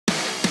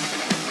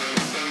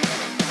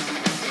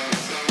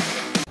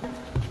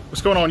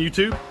What's going on,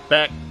 YouTube?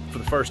 Back for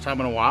the first time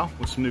in a while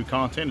with some new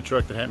content, a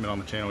truck that hadn't been on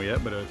the channel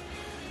yet, but a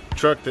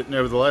truck that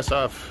nevertheless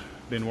I've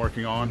been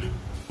working on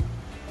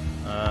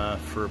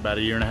for about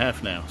a year and a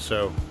half now.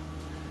 So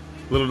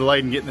a little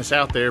delayed in getting this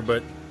out there,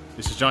 but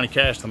this is Johnny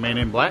Cash, the man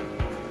in black.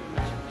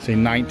 It's a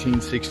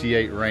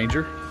 1968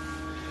 Ranger.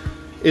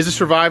 Is a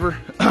survivor.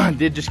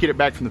 Did just get it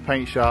back from the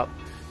paint shop.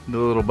 Did a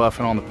little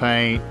buffing on the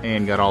paint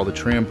and got all the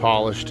trim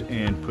polished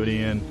and put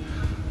in.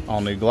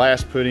 All new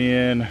glass put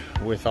in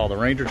with all the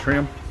Ranger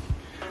trim.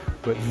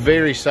 But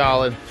very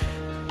solid,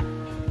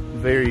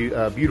 very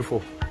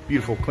beautiful,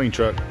 clean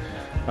truck.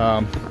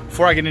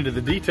 Before I get into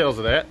the details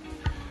of that,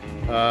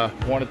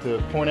 wanted to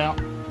point out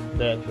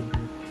that the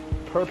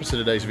purpose of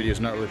today's video is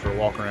not really for a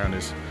walk around.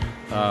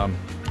 I'm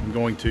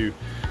going to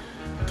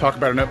talk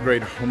about an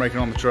upgrade we're making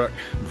on the truck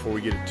before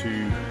we get it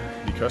to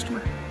the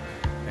customer.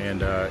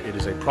 And it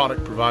is a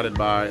product provided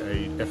by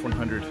a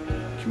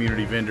F100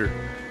 community vendor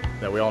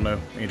that we all know,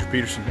 Andrew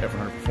Peterson,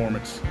 F100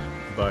 Performance.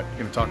 But I'm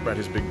going to talk about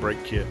his big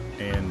brake kit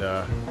and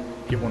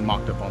get one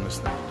mocked up on this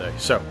thing today.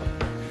 So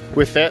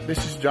with that,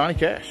 this is Johnny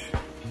Cash,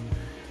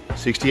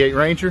 68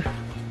 Ranger,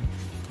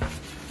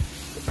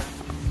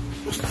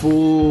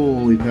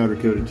 fully powder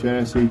coated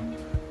chassis,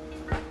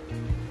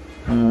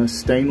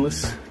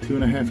 stainless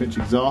 2.5-inch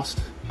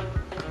exhaust.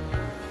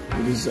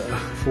 It is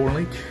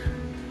 4-link,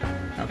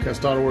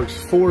 Outcast Auto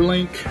Works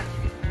 4-link.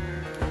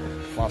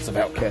 Lots of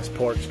Outcast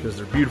parts because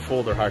they're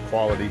beautiful, they're high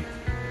quality,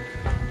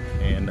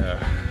 and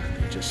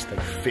they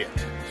fit.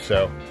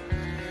 So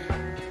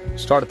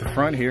start at the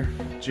front here.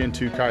 Gen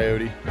 2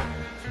 Coyote,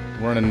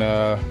 running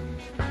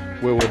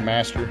Willwood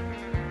Master,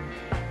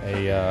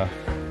 a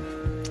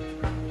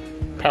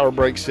power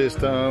brake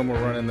system.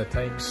 We're running the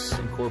Tanks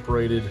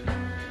Incorporated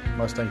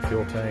Mustang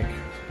fuel tank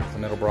with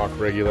an Edelbrock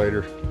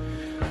regulator.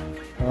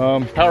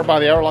 Power by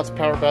the hour, lots of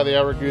power by the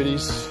hour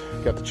goodies.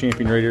 Got the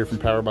Champion radiator from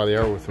Power by the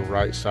Hour with the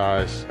right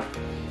size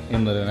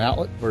inlet and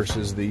outlet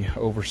versus the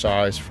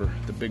oversized for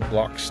the big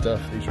block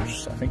stuff. These are,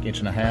 I think, 1.5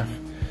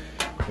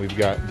 inches. We've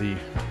got the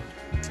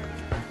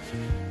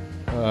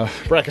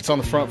brackets on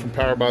the front from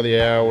Power by the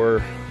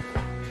Hour,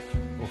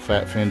 little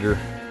fat fender,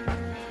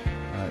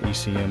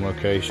 ECM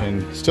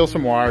location. Still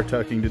some wire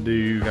tucking to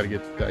do. Got to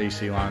get the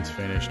AC lines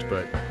finished,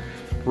 but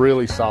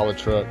really solid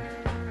truck.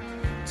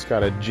 It's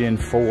got a Gen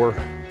 4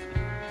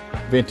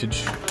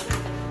 vintage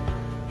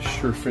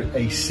SureFit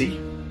AC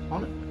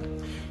on it.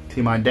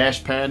 See my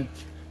dash pad.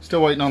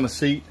 Still waiting on the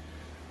seat.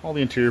 All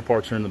the interior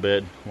parts are in the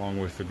bed along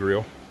with the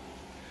grill.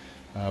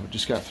 But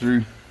just got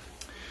through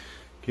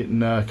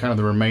getting kind of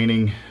the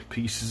remaining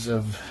pieces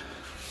of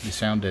the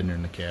sound deadener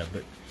in the cab.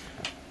 But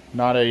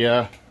not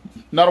a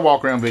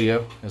walk around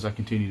video as I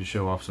continue to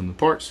show off some of the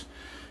parts.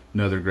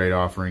 Another great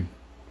offering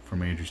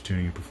from Andrew's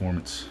Tuning and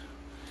Performance.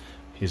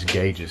 His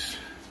gauges.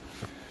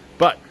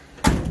 But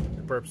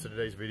the purpose of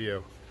today's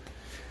video,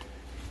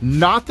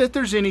 not that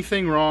there's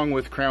anything wrong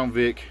with Crown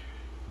Vic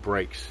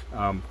brakes.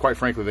 Quite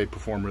frankly, they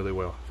perform really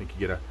well. I think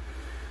you get a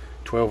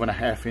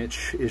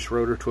 12.5-inch-ish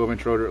rotor,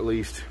 12-inch rotor at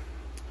least,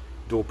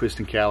 dual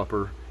piston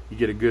caliper. You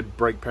get a good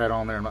brake pad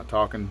on there. I'm not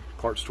talking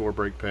parts store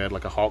brake pad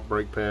like a Hawk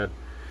brake pad.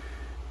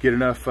 Get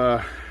enough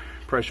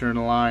pressure in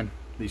the line,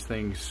 these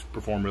things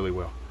perform really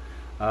well.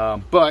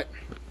 But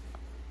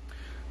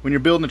when you're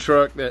building a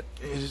truck that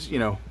is,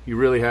 you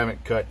really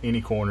haven't cut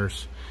any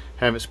corners,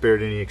 haven't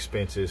spared any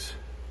expenses,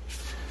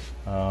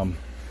 you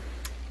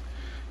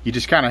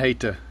just kind of hate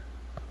to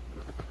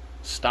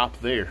stop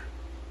there.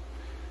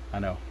 I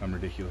know, I'm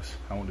ridiculous.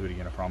 I won't do it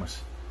again, I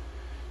promise.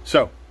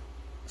 So,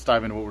 let's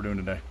dive into what we're doing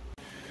today.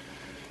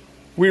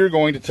 We're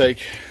going to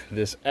take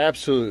this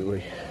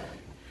absolutely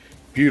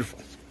beautiful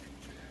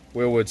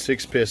Willwood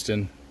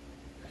 6-piston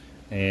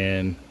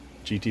and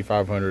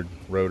GT500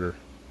 rotor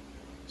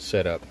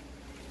setup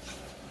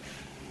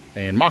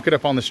and mock it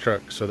up on this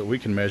truck so that we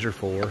can measure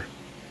for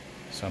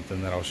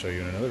something that I'll show you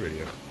in another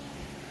video.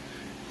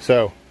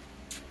 So,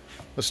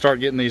 let's start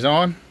getting these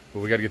on. But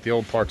we got to get the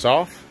old parts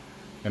off.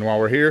 And while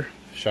we're here,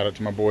 shout out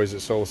to my boys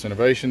at Solus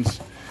Innovations.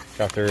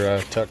 Got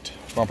their tucked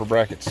bumper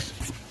brackets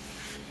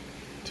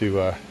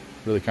to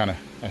really kind of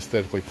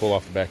aesthetically pull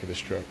off the back of this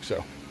truck.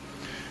 So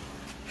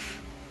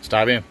let's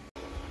dive in.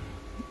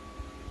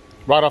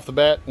 Right off the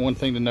bat, one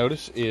thing to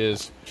notice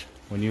is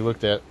when you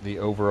looked at the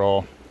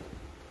overall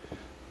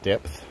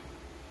depth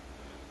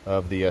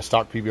of the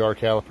stock PBR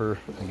caliper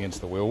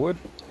against the Willwood,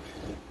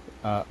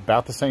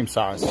 about the same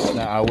size.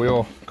 Now I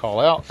will call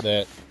out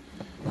that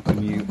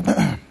when you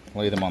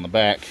lay them on the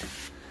back,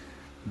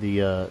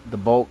 the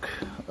bulk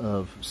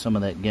of some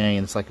of that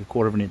gain, it's like a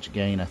 1/4 inch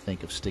gain, I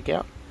think, of stick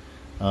out,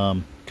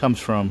 comes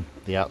from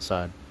the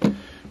outside,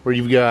 where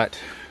you've got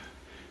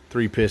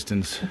 3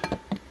 pistons,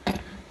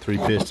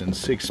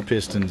 6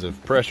 pistons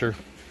of pressure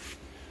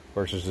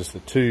versus just the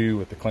 2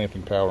 with the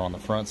clamping power on the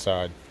front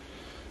side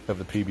of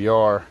the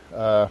PBR.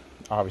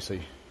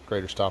 Obviously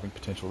greater stopping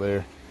potential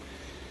there,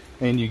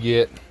 and you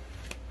get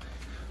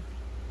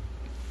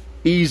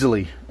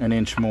easily an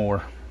inch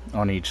more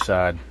on each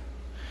side.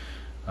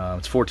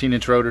 It's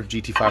 14-inch rotor,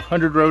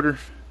 GT500 rotor.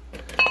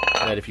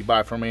 that if you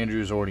buy from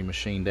Andrew is already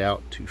machined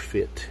out to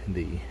fit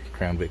the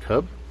Crown Vic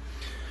hub.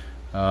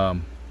 I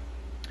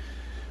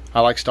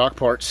like stock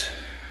parts,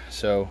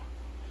 so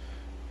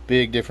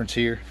big difference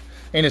here.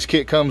 And this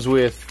kit comes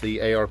with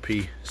the ARP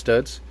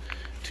studs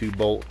to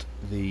bolt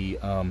the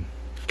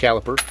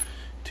caliper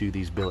to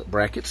these billet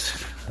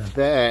brackets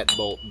that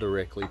bolt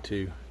directly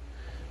to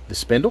the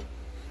spindle.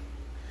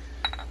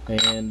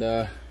 And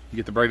you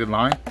get the braided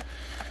line.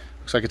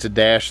 Looks like it's a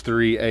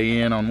 -3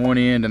 AN on one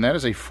end, and that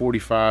is a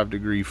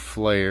 45-degree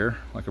flare,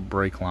 like a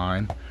brake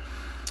line,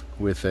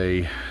 with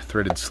a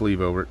threaded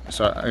sleeve over it.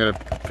 So I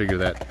gotta figure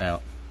that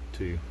out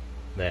to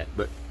that.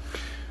 But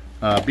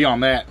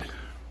beyond that,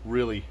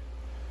 really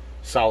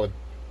solid,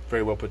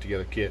 very well put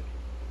together kit.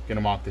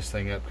 Gonna mock this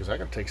thing up because I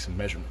gotta take some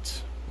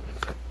measurements.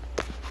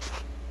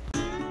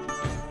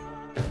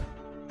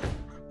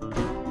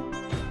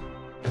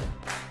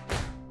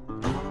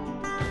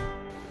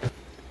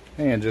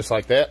 And just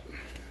like that,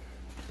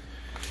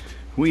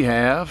 we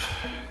have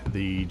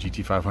the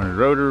GT500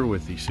 rotor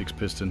with the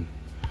 6-piston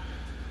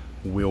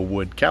wheel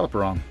wood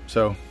caliper on.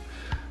 So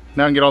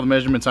now I can get all the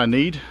measurements I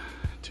need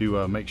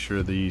to make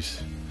sure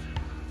these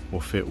will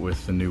fit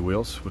with the new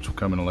wheels, which will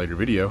come in a later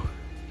video.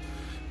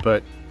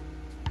 But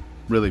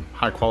really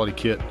high quality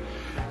kit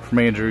from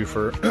Andrew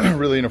for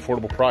really an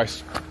affordable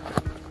price.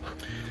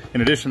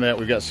 In addition to that,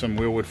 we've got some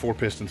wheel wood 4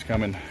 pistons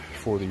coming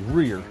for the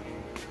rear.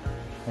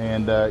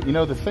 And you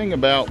know, the thing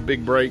about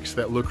big brakes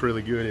that look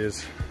really good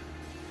is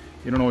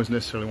you don't always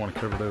necessarily want to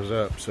cover those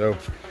up. So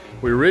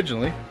we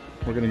originally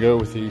were going to go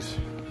with these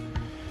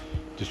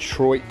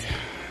Detroit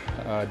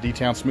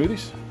D-Town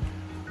smoothies.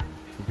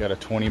 We've got a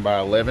 20 by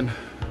 11,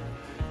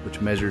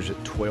 which measures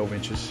at 12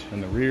 inches in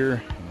the rear,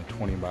 and a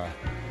 20 by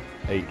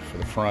 8 for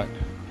the front,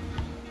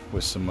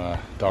 with some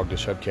dog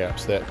dish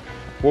hubcaps that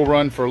will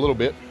run for a little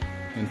bit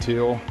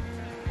until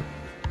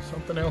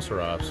something else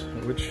arrives,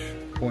 at which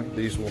point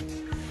these will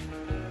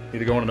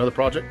either go on another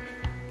project,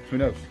 who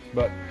knows.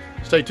 But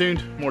stay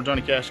tuned, more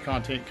Johnny Cash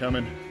content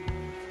coming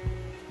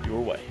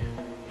your way.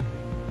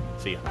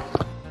 See ya.